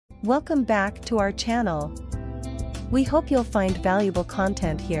Welcome back to our channel. We hope you'll find valuable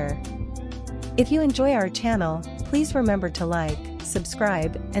content here. If you enjoy our channel, please remember to like,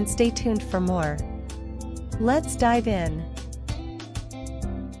 subscribe, and stay tuned for more. Let's dive in.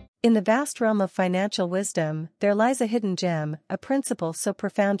 In the vast realm of financial wisdom, there lies a hidden gem, a principle so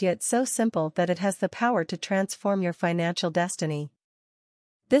profound yet so simple that it has the power to transform your financial destiny.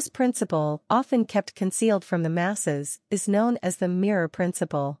 This principle, often kept concealed from the masses, is known as the mirror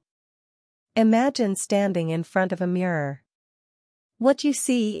principle. Imagine standing in front of a mirror. What you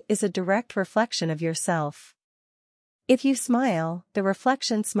see is a direct reflection of yourself. If you smile, the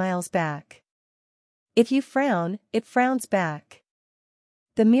reflection smiles back. If you frown, it frowns back.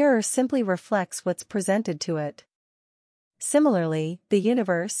 The mirror simply reflects what's presented to it. Similarly, the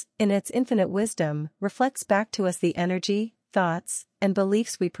universe, in its infinite wisdom, reflects back to us the energy, thoughts, and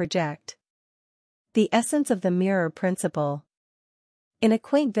beliefs we project. The essence of the mirror principle. In a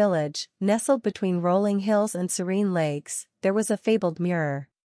quaint village, nestled between rolling hills and serene lakes, there was a fabled mirror.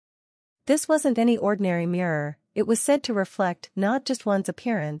 This wasn't any ordinary mirror, it was said to reflect not just one's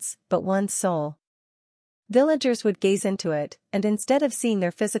appearance, but one's soul. Villagers would gaze into it, and instead of seeing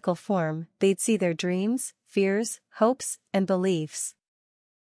their physical form, they'd see their dreams, fears, hopes, and beliefs.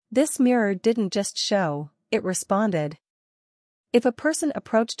 This mirror didn't just show, it responded. If a person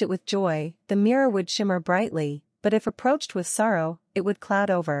approached it with joy, the mirror would shimmer brightly, but if approached with sorrow, it would cloud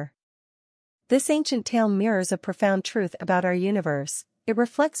over. This ancient tale mirrors a profound truth about our universe. It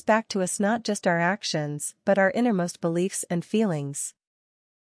reflects back to us not just our actions, but our innermost beliefs and feelings.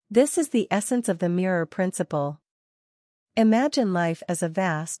 This is the essence of the mirror principle. Imagine life as a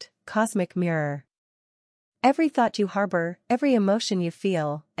vast, cosmic mirror. Every thought you harbor, every emotion you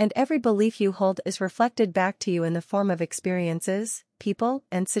feel, and every belief you hold is reflected back to you in the form of experiences, people,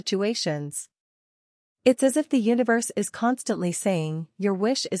 and situations. It's as if the universe is constantly saying, "Your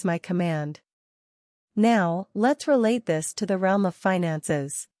wish is my command." Now, let's relate this to the realm of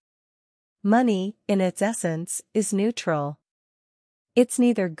finances. Money, in its essence, is neutral. It's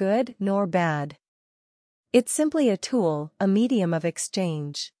neither good nor bad. It's simply a tool, a medium of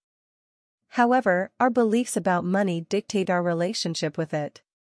exchange. However, our beliefs about money dictate our relationship with it.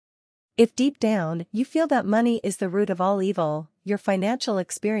 If deep down you feel that money is the root of all evil, your financial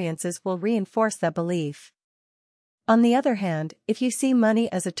experiences will reinforce that belief. On the other hand, if you see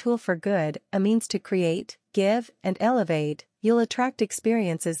money as a tool for good, a means to create, give, and elevate, you'll attract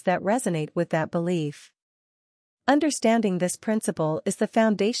experiences that resonate with that belief. Understanding this principle is the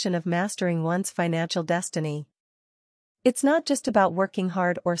foundation of mastering one's financial destiny. It's not just about working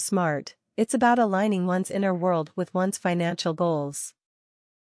hard or smart, it's about aligning one's inner world with one's financial goals.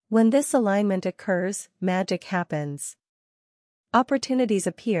 When this alignment occurs, magic happens. Opportunities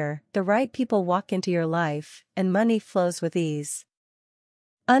appear, the right people walk into your life, and money flows with ease.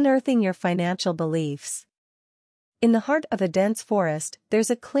 Unearthing your financial beliefs. In the heart of a dense forest, there's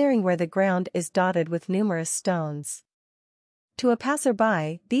a clearing where the ground is dotted with numerous stones. To a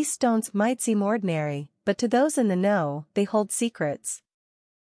passerby, these stones might seem ordinary, but to those in the know, they hold secrets.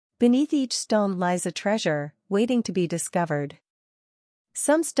 Beneath each stone lies a treasure, waiting to be discovered.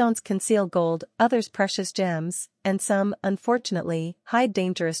 Some stones conceal gold, others precious gems, and some, unfortunately, hide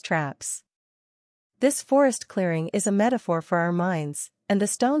dangerous traps. This forest clearing is a metaphor for our minds, and the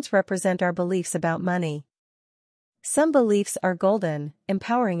stones represent our beliefs about money. Some beliefs are golden,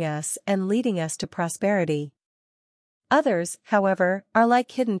 empowering us and leading us to prosperity. Others, however, are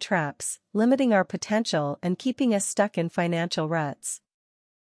like hidden traps, limiting our potential and keeping us stuck in financial ruts.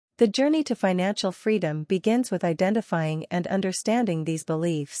 The journey to financial freedom begins with identifying and understanding these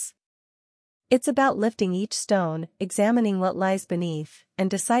beliefs. It's about lifting each stone, examining what lies beneath, and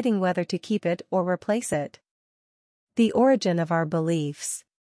deciding whether to keep it or replace it. The origin of our beliefs.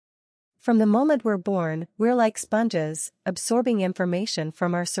 From the moment we're born, we're like sponges, absorbing information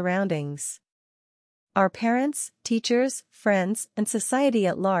from our surroundings. Our parents, teachers, friends, and society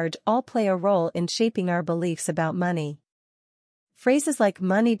at large all play a role in shaping our beliefs about money. Phrases like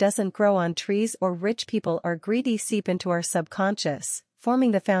 "money doesn't grow on trees" or "rich people are greedy" seep into our subconscious,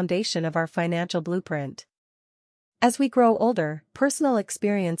 forming the foundation of our financial blueprint. As we grow older, personal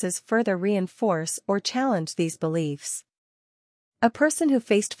experiences further reinforce or challenge these beliefs. A person who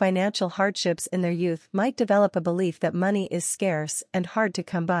faced financial hardships in their youth might develop a belief that money is scarce and hard to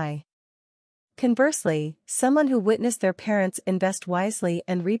come by. Conversely, someone who witnessed their parents invest wisely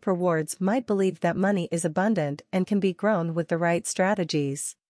and reap rewards might believe that money is abundant and can be grown with the right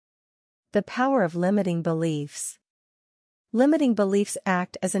strategies. The power of limiting beliefs. Limiting beliefs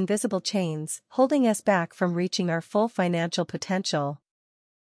act as invisible chains, holding us back from reaching our full financial potential.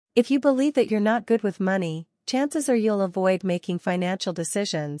 If you believe that you're not good with money, chances are you'll avoid making financial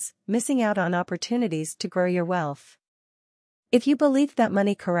decisions, missing out on opportunities to grow your wealth. If you believe that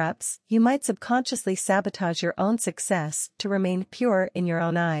money corrupts, you might subconsciously sabotage your own success to remain pure in your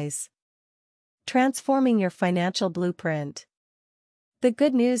own eyes. Transforming your financial blueprint. The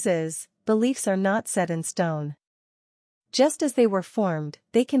good news is, beliefs are not set in stone. Just as they were formed,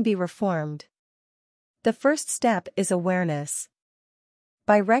 they can be reformed. The first step is awareness.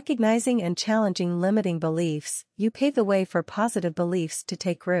 By recognizing and challenging limiting beliefs, you pave the way for positive beliefs to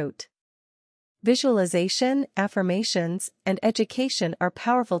take root. Visualization, affirmations, and education are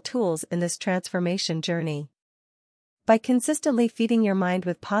powerful tools in this transformation journey. By consistently feeding your mind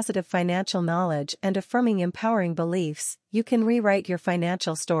with positive financial knowledge and affirming empowering beliefs, you can rewrite your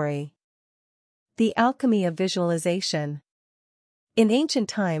financial story. The alchemy of visualization. In ancient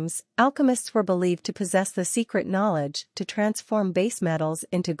times, alchemists were believed to possess the secret knowledge to transform base metals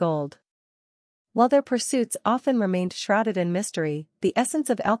into gold. While their pursuits often remained shrouded in mystery, the essence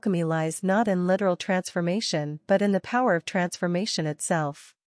of alchemy lies not in literal transformation but in the power of transformation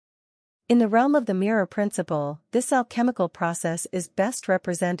itself. In the realm of the mirror principle, this alchemical process is best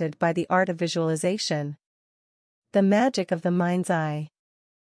represented by the art of visualization. The magic of the mind's eye.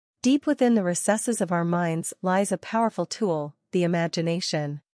 Deep within the recesses of our minds lies a powerful tool, the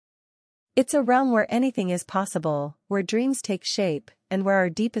imagination. It's a realm where anything is possible, where dreams take shape, and where our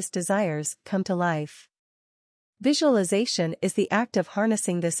deepest desires come to life. Visualization is the act of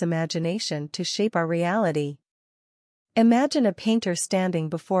harnessing this imagination to shape our reality. Imagine a painter standing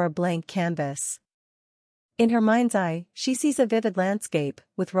before a blank canvas. In her mind's eye, she sees a vivid landscape,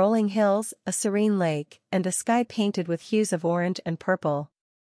 with rolling hills, a serene lake, and a sky painted with hues of orange and purple.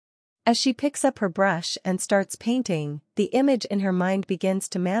 As she picks up her brush and starts painting, the image in her mind begins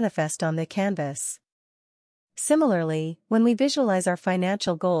to manifest on the canvas. Similarly, when we visualize our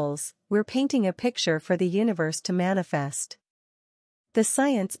financial goals, we're painting a picture for the universe to manifest. The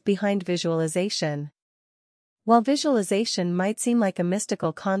science behind visualization. While visualization might seem like a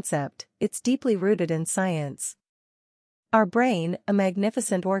mystical concept, it's deeply rooted in science. Our brain, a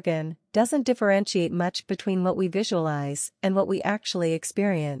magnificent organ, doesn't differentiate much between what we visualize and what we actually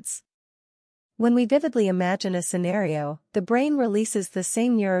experience. When we vividly imagine a scenario, the brain releases the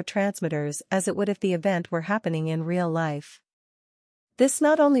same neurotransmitters as it would if the event were happening in real life. This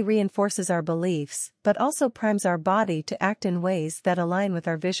not only reinforces our beliefs, but also primes our body to act in ways that align with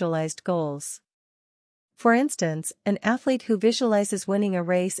our visualized goals. For instance, an athlete who visualizes winning a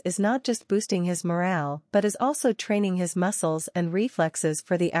race is not just boosting his morale but is also training his muscles and reflexes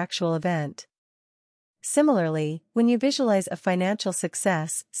for the actual event. Similarly, when you visualize a financial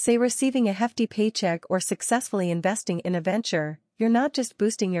success, say receiving a hefty paycheck or successfully investing in a venture, you're not just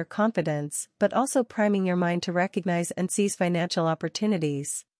boosting your confidence but also priming your mind to recognize and seize financial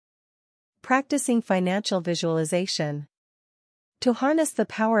opportunities. Practicing financial visualization. To harness the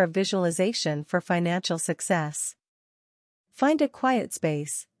power of visualization for financial success. Find a quiet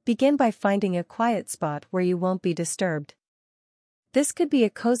space. Begin by finding a quiet spot where you won't be disturbed. This could be a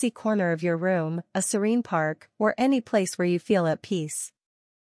cozy corner of your room, a serene park, or any place where you feel at peace.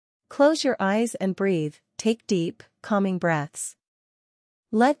 Close your eyes and breathe, take deep, calming breaths.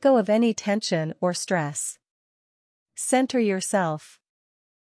 Let go of any tension or stress. Center yourself.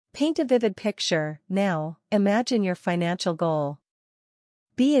 Paint a vivid picture. Now, imagine your financial goal.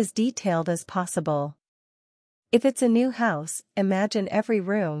 Be as detailed as possible. If it's a new house, imagine every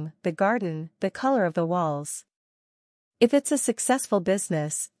room, the garden, the color of the walls. If it's a successful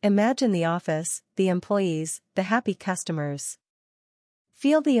business, imagine the office, the employees, the happy customers.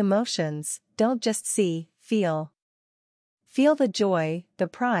 Feel the emotions, don't just see, feel. Feel the joy, the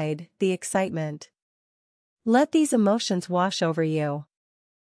pride, the excitement. Let these emotions wash over you.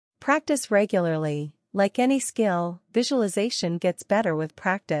 Practice regularly. Like any skill, visualization gets better with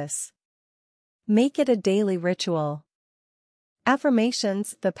practice. Make it a daily ritual.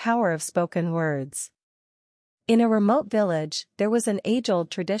 Affirmations, the power of spoken words. In a remote village, there was an age-old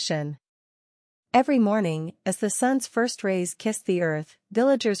tradition. Every morning, as the sun's first rays kissed the earth,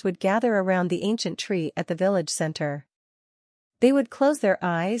 villagers would gather around the ancient tree at the village center. They would close their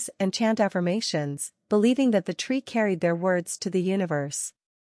eyes and chant affirmations, believing that the tree carried their words to the universe.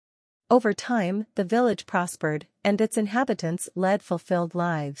 Over time, the village prospered, and its inhabitants led fulfilled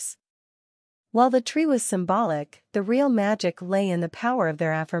lives. While the tree was symbolic, the real magic lay in the power of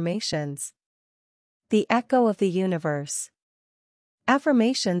their affirmations. The echo of the universe.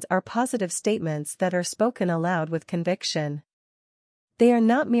 Affirmations are positive statements that are spoken aloud with conviction. They are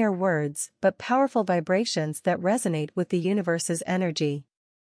not mere words, but powerful vibrations that resonate with the universe's energy.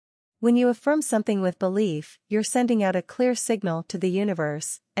 When you affirm something with belief, you're sending out a clear signal to the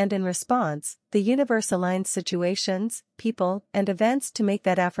universe, and in response, the universe aligns situations, people, and events to make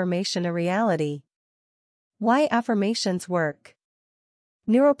that affirmation a reality. Why affirmations work?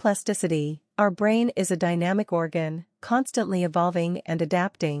 Neuroplasticity. Our brain is a dynamic organ, constantly evolving and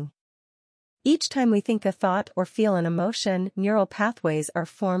adapting. Each time we think a thought or feel an emotion, neural pathways are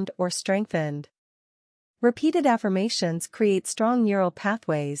formed or strengthened. Repeated affirmations create strong neural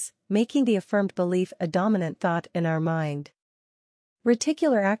pathways, making the affirmed belief a dominant thought in our mind.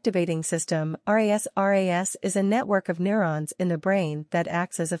 Reticular activating system (RAS) is a network of neurons in the brain that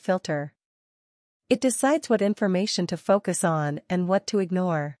acts as a filter. It decides what information to focus on and what to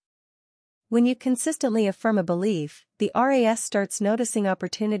ignore. When you consistently affirm a belief, the RAS starts noticing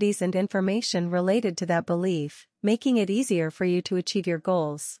opportunities and information related to that belief, making it easier for you to achieve your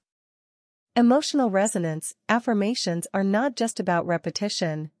goals. Emotional resonance. Affirmations are not just about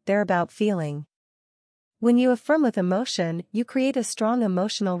repetition, they're about feeling. When you affirm with emotion, you create a strong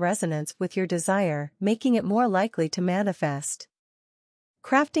emotional resonance with your desire, making it more likely to manifest.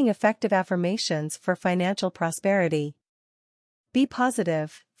 Crafting effective affirmations for financial prosperity. Be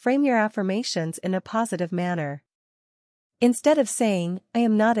positive. Frame your affirmations in a positive manner. Instead of saying, "I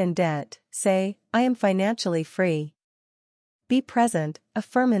am not in debt," say, "I am financially free." Be present.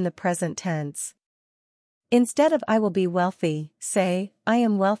 Affirm in the present tense. Instead of "I will be wealthy," say, "I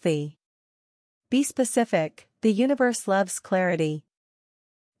am wealthy." Be specific. The universe loves clarity.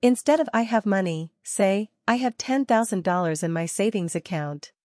 Instead of "I have money," say, "I have $10,000 in my savings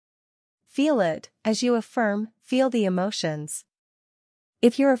account." Feel it. As you affirm, feel the emotions.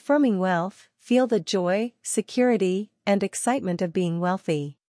 If you're affirming wealth, feel the joy, security, and excitement of being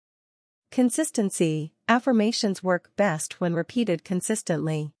wealthy. Consistency. Affirmations work best when repeated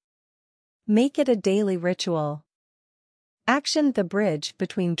consistently. Make it a daily ritual. Action. The bridge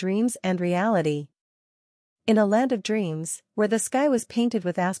between dreams and reality. In a land of dreams, where the sky was painted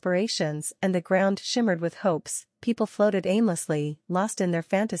with aspirations and the ground shimmered with hopes, people floated aimlessly, lost in their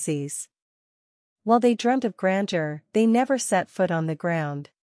fantasies. While they dreamt of grandeur, they never set foot on the ground.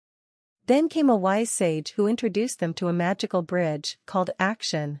 Then came a wise sage who introduced them to a magical bridge, called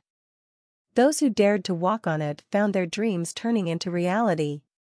action. Those who dared to walk on it found their dreams turning into reality.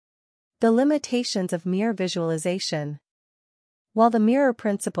 The limitations of mere visualization. While the mirror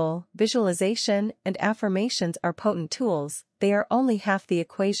principle, visualization, and affirmations are potent tools, they are only half the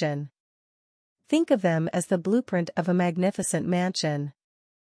equation. Think of them as the blueprint of a magnificent mansion.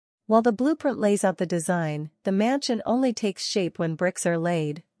 While the blueprint lays out the design, the mansion only takes shape when bricks are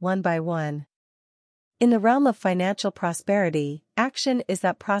laid, one by one. In the realm of financial prosperity, action is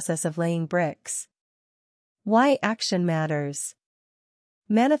that process of laying bricks. Why action matters.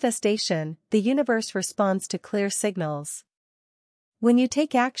 Manifestation. The universe responds to clear signals. When you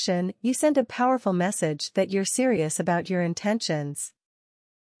take action, you send a powerful message that you're serious about your intentions.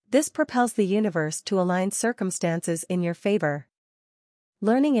 This propels the universe to align circumstances in your favor.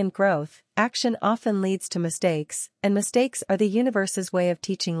 Learning and growth. Action often leads to mistakes, and mistakes are the universe's way of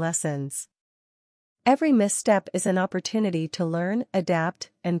teaching lessons. Every misstep is an opportunity to learn,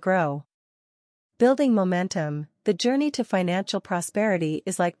 adapt, and grow. Building momentum. The journey to financial prosperity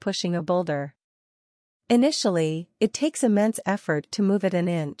is like pushing a boulder. Initially, it takes immense effort to move it an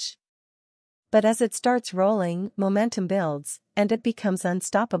inch. But as it starts rolling, momentum builds, and it becomes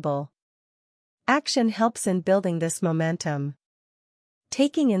unstoppable. Action helps in building this momentum.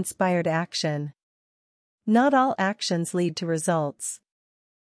 Taking inspired action. Not all actions lead to results.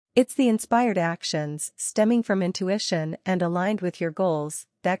 It's the inspired actions, stemming from intuition and aligned with your goals,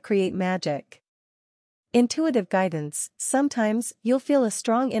 that create magic. Intuitive guidance. Sometimes, you'll feel a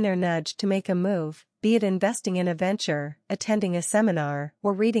strong inner nudge to make a move, be it investing in a venture, attending a seminar,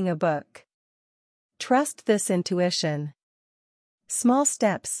 or reading a book. Trust this intuition. Small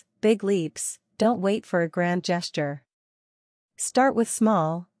steps, big leaps. Don't wait for a grand gesture. Start with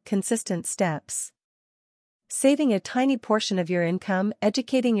small, consistent steps. Saving a tiny portion of your income,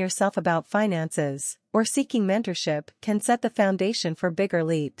 educating yourself about finances, or seeking mentorship can set the foundation for bigger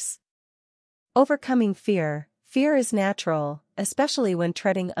leaps. Overcoming fear. Fear is natural, especially when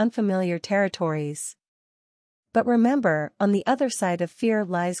treading unfamiliar territories. But remember, on the other side of fear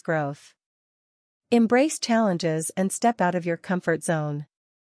lies growth. Embrace challenges and step out of your comfort zone.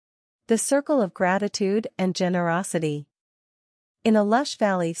 The circle of gratitude and generosity. In a lush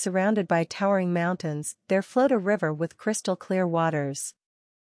valley surrounded by towering mountains, there flowed a river with crystal clear waters.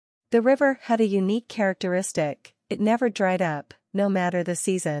 The river had a unique characteristic: it never dried up, no matter the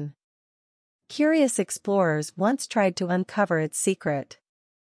season. Curious explorers once tried to uncover its secret.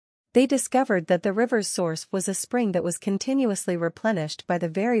 They discovered that the river's source was a spring that was continuously replenished by the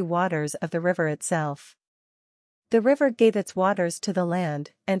very waters of the river itself. The river gave its waters to the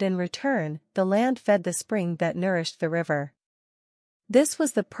land, and in return, the land fed the spring that nourished the river. This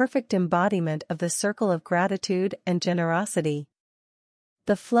was the perfect embodiment of the circle of gratitude and generosity.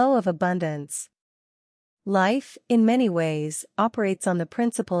 The flow of abundance. Life, in many ways, operates on the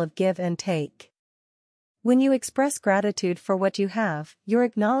principle of give and take. When you express gratitude for what you have, you're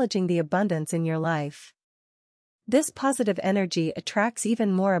acknowledging the abundance in your life. This positive energy attracts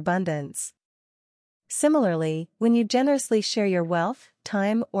even more abundance. Similarly, when you generously share your wealth,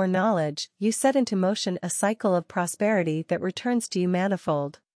 time, or knowledge, you set into motion a cycle of prosperity that returns to you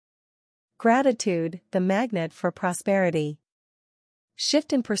manifold. Gratitude, the magnet for prosperity.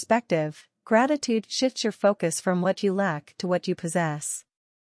 Shift in perspective. Gratitude shifts your focus from what you lack to what you possess.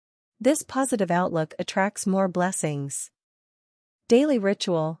 This positive outlook attracts more blessings. Daily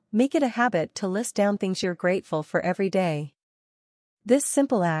ritual. Make it a habit to list down things you're grateful for every day. This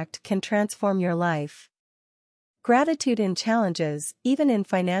simple act can transform your life. Gratitude in challenges. Even in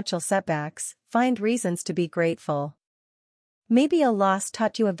financial setbacks, find reasons to be grateful. Maybe a loss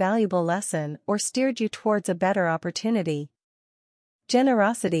taught you a valuable lesson or steered you towards a better opportunity.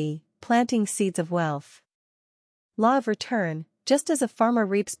 Generosity, planting seeds of wealth. Law of return. Just as a farmer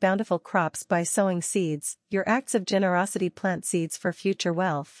reaps bountiful crops by sowing seeds, your acts of generosity plant seeds for future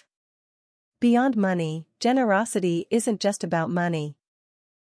wealth. Beyond money, generosity isn't just about money.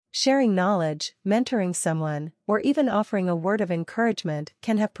 Sharing knowledge, mentoring someone, or even offering a word of encouragement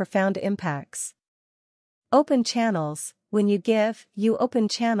can have profound impacts. Open channels. When you give, you open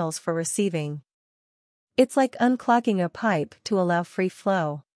channels for receiving. It's like unclogging a pipe to allow free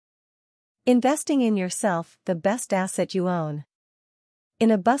flow. Investing in yourself, the best asset you own. In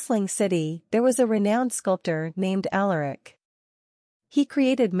a bustling city, there was a renowned sculptor named Alaric. He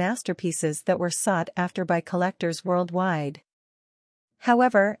created masterpieces that were sought after by collectors worldwide.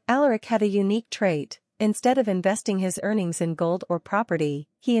 However, Alaric had a unique trait. Instead of investing his earnings in gold or property,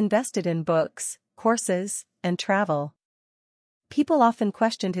 he invested in books, courses, and travel. People often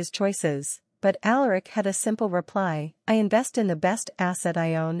questioned his choices, but Alaric had a simple reply: I invest in the best asset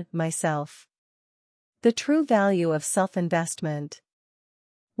I own, myself. The true value of self-investment.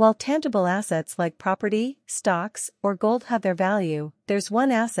 While tangible assets like property, stocks, or gold have their value, there's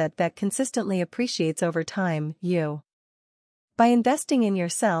one asset that consistently appreciates over time: you. By investing in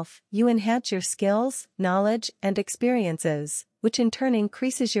yourself, you enhance your skills, knowledge, and experiences, which in turn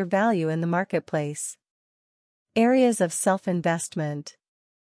increases your value in the marketplace. Areas of self-investment.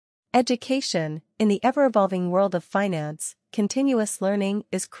 Education. In the ever-evolving world of finance, continuous learning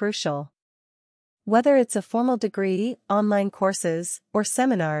is crucial. Whether it's a formal degree, online courses, or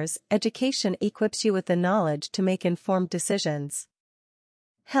seminars, education equips you with the knowledge to make informed decisions.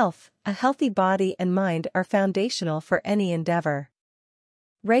 Health. A healthy body and mind are foundational for any endeavor.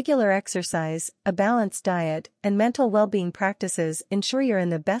 Regular exercise, a balanced diet, and mental well-being practices ensure you're in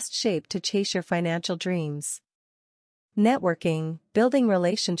the best shape to chase your financial dreams. Networking. Building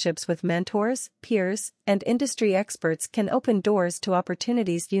relationships with mentors, peers, and industry experts can open doors to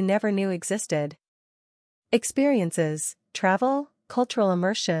opportunities you never knew existed. Experiences. Travel, cultural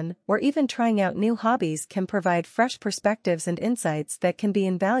immersion, or even trying out new hobbies can provide fresh perspectives and insights that can be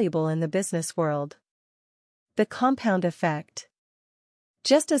invaluable in the business world. The compound effect.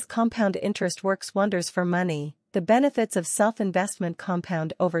 Just as compound interest works wonders for money, the benefits of self-investment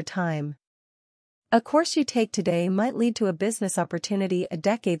compound over time. A course you take today might lead to a business opportunity a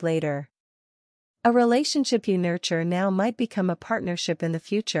decade later. A relationship you nurture now might become a partnership in the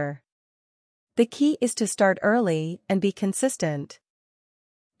future. The key is to start early and be consistent.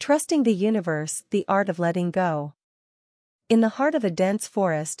 Trusting the universe, the art of letting go. In the heart of a dense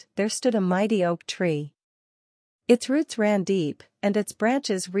forest, there stood a mighty oak tree. Its roots ran deep, and its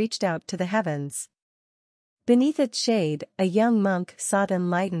branches reached out to the heavens. Beneath its shade, a young monk sought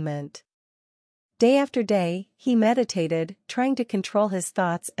enlightenment. Day after day, he meditated, trying to control his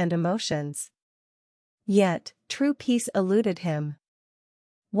thoughts and emotions. Yet, true peace eluded him.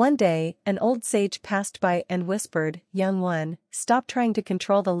 One day, an old sage passed by and whispered, "Young one, stop trying to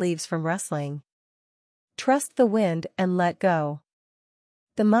control the leaves from rustling. Trust the wind and let go."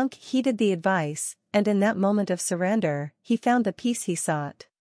 The monk heeded the advice, and in that moment of surrender, he found the peace he sought.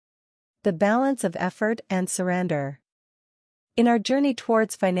 The balance of effort and surrender. In our journey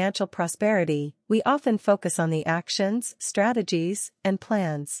towards financial prosperity, we often focus on the actions, strategies, and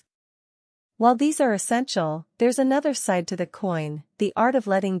plans. While these are essential, there's another side to the coin: the art of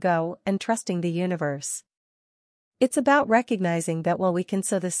letting go and trusting the universe. It's about recognizing that while we can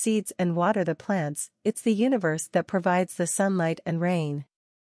sow the seeds and water the plants, it's the universe that provides the sunlight and rain.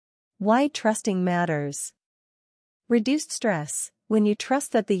 Why trusting matters. Reduced stress. When you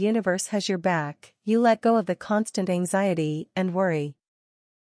trust that the universe has your back, you let go of the constant anxiety and worry.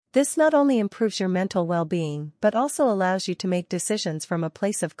 This not only improves your mental well-being but also allows you to make decisions from a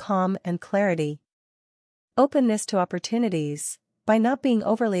place of calm and clarity. Openness to opportunities. By not being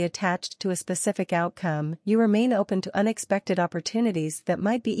overly attached to a specific outcome, you remain open to unexpected opportunities that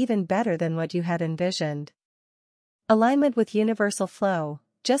might be even better than what you had envisioned. Alignment with universal flow.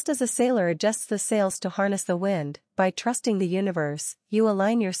 Just as a sailor adjusts the sails to harness the wind, by trusting the universe, you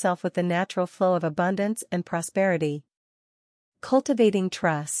align yourself with the natural flow of abundance and prosperity. Cultivating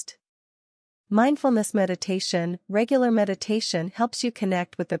trust. Mindfulness meditation. Regular meditation helps you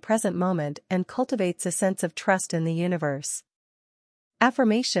connect with the present moment and cultivates a sense of trust in the universe.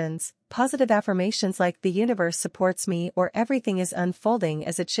 Affirmations. Positive affirmations like "the universe supports me" or "everything is unfolding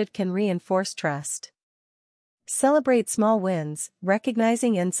as it should" can reinforce trust. Celebrate small wins.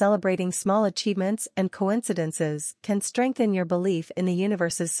 Recognizing and celebrating small achievements and coincidences can strengthen your belief in the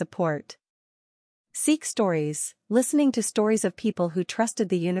universe's support. Seek stories. Listening to stories of people who trusted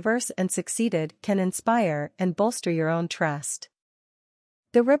the universe and succeeded can inspire and bolster your own trust.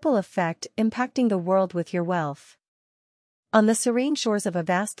 The ripple effect. Impacting the world with your wealth. On the serene shores of a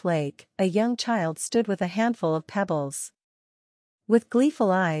vast lake, a young child stood with a handful of pebbles. With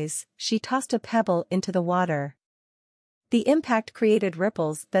gleeful eyes, she tossed a pebble into the water. The impact created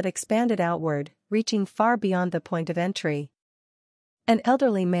ripples that expanded outward, reaching far beyond the point of entry. An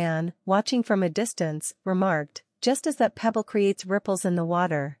elderly man, watching from a distance, remarked, "Just as that pebble creates ripples in the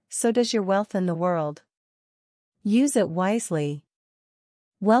water, so does your wealth in the world. Use it wisely."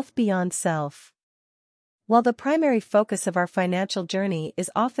 Wealth beyond self. While the primary focus of our financial journey is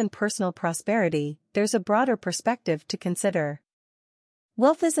often personal prosperity, there's a broader perspective to consider.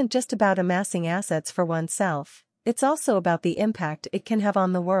 Wealth isn't just about amassing assets for oneself, it's also about the impact it can have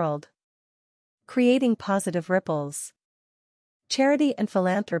on the world. Creating positive ripples. Charity and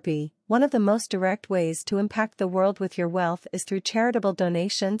philanthropy. One of the most direct ways to impact the world with your wealth is through charitable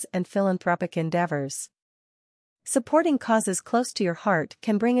donations and philanthropic endeavors. Supporting causes close to your heart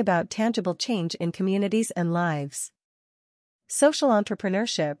can bring about tangible change in communities and lives. Social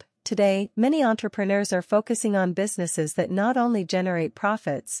entrepreneurship. Today, many entrepreneurs are focusing on businesses that not only generate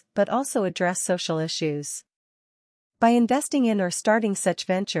profits but also address social issues. By investing in or starting such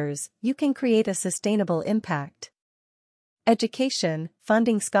ventures, you can create a sustainable impact. Education.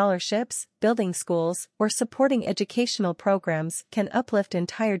 Funding scholarships, building schools, or supporting educational programs can uplift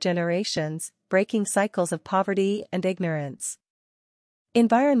entire generations, breaking cycles of poverty and ignorance.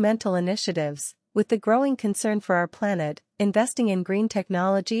 Environmental initiatives. With the growing concern for our planet, investing in green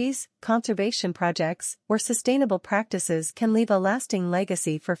technologies, conservation projects, or sustainable practices can leave a lasting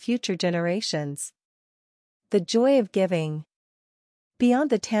legacy for future generations. The joy of giving. Beyond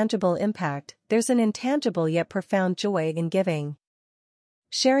the tangible impact, there's an intangible yet profound joy in giving.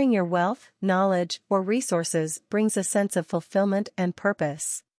 Sharing your wealth, knowledge, or resources brings a sense of fulfillment and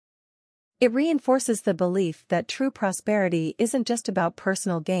purpose. It reinforces the belief that true prosperity isn't just about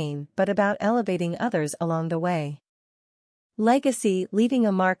personal gain but about elevating others along the way. Legacy. Leaving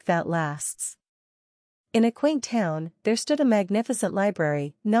a mark that lasts. In a quaint town, there stood a magnificent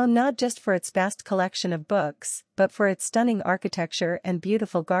library, known not just for its vast collection of books, but for its stunning architecture and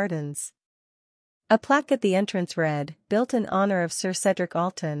beautiful gardens. A plaque at the entrance read, "Built in honor of Sir Cedric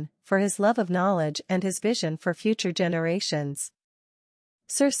Alton, for his love of knowledge and his vision for future generations."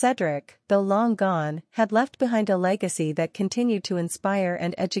 Sir Cedric, though long gone, had left behind a legacy that continued to inspire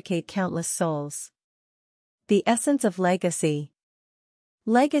and educate countless souls. The essence of legacy.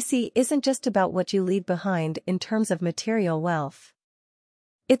 Legacy isn't just about what you leave behind in terms of material wealth.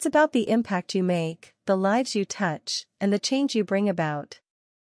 It's about the impact you make, the lives you touch, and the change you bring about.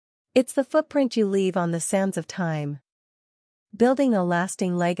 It's the footprint you leave on the sands of time. Building a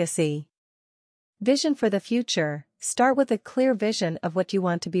lasting legacy. Vision for the future. Start with a clear vision of what you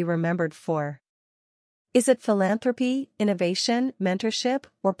want to be remembered for. Is it philanthropy, innovation, mentorship,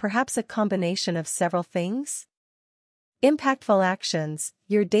 or perhaps a combination of several things? Impactful actions.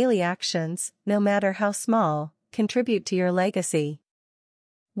 Your daily actions, no matter how small, contribute to your legacy.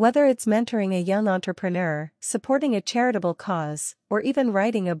 Whether it's mentoring a young entrepreneur, supporting a charitable cause, or even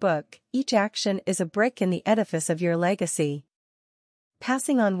writing a book, each action is a brick in the edifice of your legacy.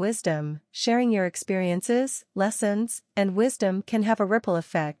 Passing on wisdom. Sharing your experiences, lessons, and wisdom can have a ripple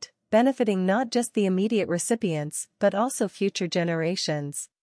effect, benefiting not just the immediate recipients but also future generations.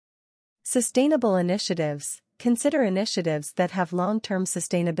 Sustainable initiatives. Consider initiatives that have long-term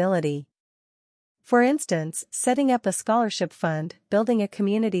sustainability. For instance, setting up a scholarship fund, building a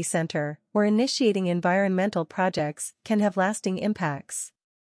community center, or initiating environmental projects can have lasting impacts.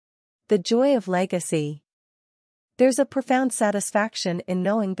 The joy of legacy. There's a profound satisfaction in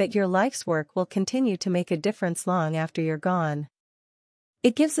knowing that your life's work will continue to make a difference long after you're gone.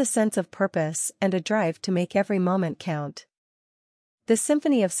 It gives a sense of purpose and a drive to make every moment count. The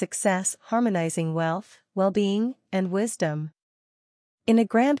symphony of success, harmonizing wealth, well-being, and wisdom. In a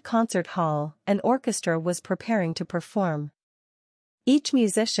grand concert hall, an orchestra was preparing to perform. Each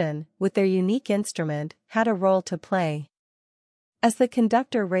musician, with their unique instrument, had a role to play. As the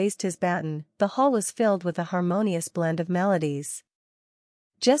conductor raised his baton, the hall was filled with a harmonious blend of melodies.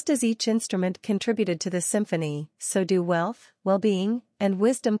 Just as each instrument contributed to the symphony, so do wealth, well-being, and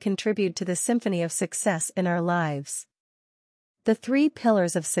wisdom contribute to the symphony of success in our lives. The 3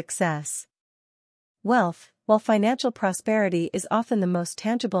 pillars of success. Wealth. While financial prosperity is often the most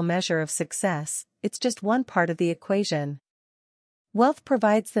tangible measure of success, it's just one part of the equation. Wealth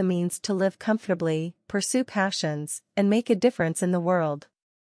provides the means to live comfortably, pursue passions, and make a difference in the world.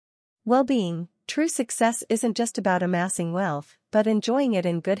 Well-being. True success isn't just about amassing wealth, but enjoying it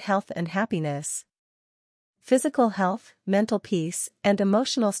in good health and happiness. Physical health, mental peace, and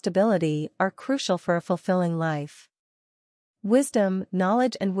emotional stability are crucial for a fulfilling life. Wisdom.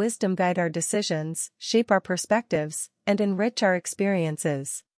 Knowledge and wisdom guide our decisions, shape our perspectives, and enrich our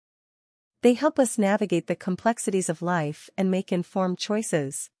experiences. They help us navigate the complexities of life and make informed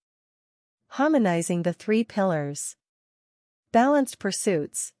choices. Harmonizing the 3 pillars. Balanced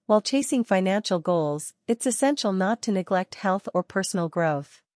pursuits. While chasing financial goals, it's essential not to neglect health or personal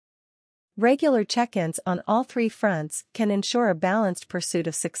growth. Regular check-ins on all 3 fronts can ensure a balanced pursuit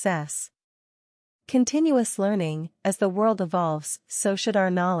of success. Continuous learning. As the world evolves, so should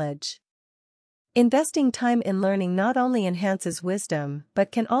our knowledge. Investing time in learning not only enhances wisdom but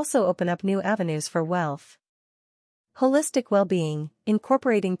can also open up new avenues for wealth. Holistic well-being.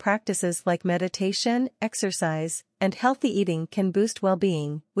 Incorporating practices like meditation, exercise, and healthy eating can boost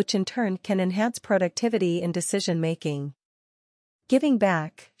well-being, which in turn can enhance productivity and decision-making. Giving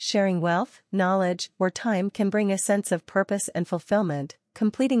back. Sharing wealth, knowledge, or time can bring a sense of purpose and fulfillment,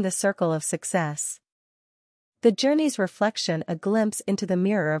 completing the circle of success. The journey's reflection. A glimpse into the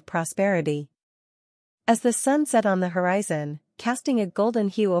mirror of prosperity. As the sun set on the horizon, casting a golden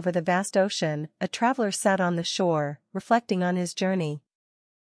hue over the vast ocean, a traveler sat on the shore, reflecting on his journey.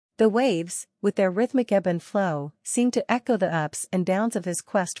 The waves, with their rhythmic ebb and flow, seemed to echo the ups and downs of his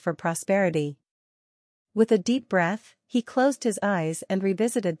quest for prosperity. With a deep breath, he closed his eyes and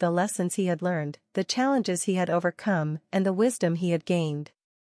revisited the lessons he had learned, the challenges he had overcome, and the wisdom he had gained.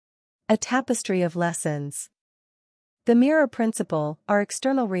 A tapestry of lessons. The mirror principle. Our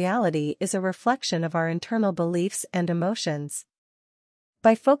external reality is a reflection of our internal beliefs and emotions.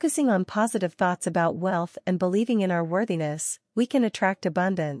 By focusing on positive thoughts about wealth and believing in our worthiness, we can attract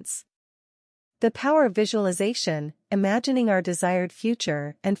abundance. The power of visualization. Imagining our desired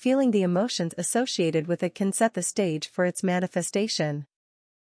future and feeling the emotions associated with it can set the stage for its manifestation.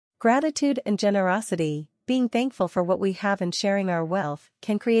 Gratitude and generosity. Being thankful for what we have and sharing our wealth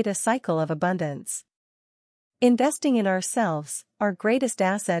can create a cycle of abundance. Investing in ourselves. Our greatest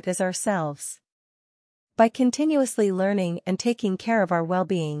asset is ourselves. By continuously learning and taking care of our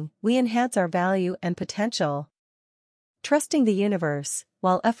well-being, we enhance our value and potential. Trusting the universe.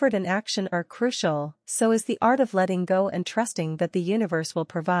 While effort and action are crucial, so is the art of letting go and trusting that the universe will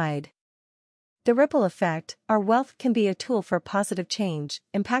provide. The ripple effect. Our wealth can be a tool for positive change,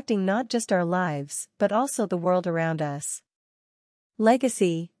 impacting not just our lives, but also the world around us.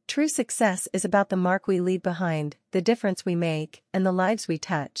 Legacy. True success is about the mark we leave behind, the difference we make, and the lives we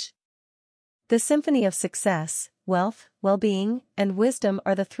touch. The symphony of success, wealth, well-being, and wisdom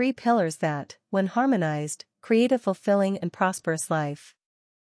are the 3 pillars that, when harmonized, create a fulfilling and prosperous life.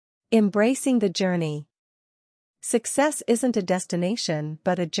 Embracing the journey. Success isn't a destination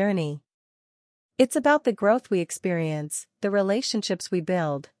but a journey. It's about the growth we experience, the relationships we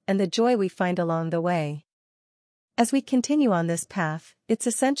build, and the joy we find along the way. As we continue on this path, it's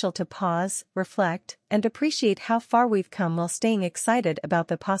essential to pause, reflect, and appreciate how far we've come while staying excited about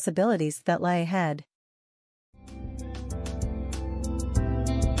the possibilities that lie ahead.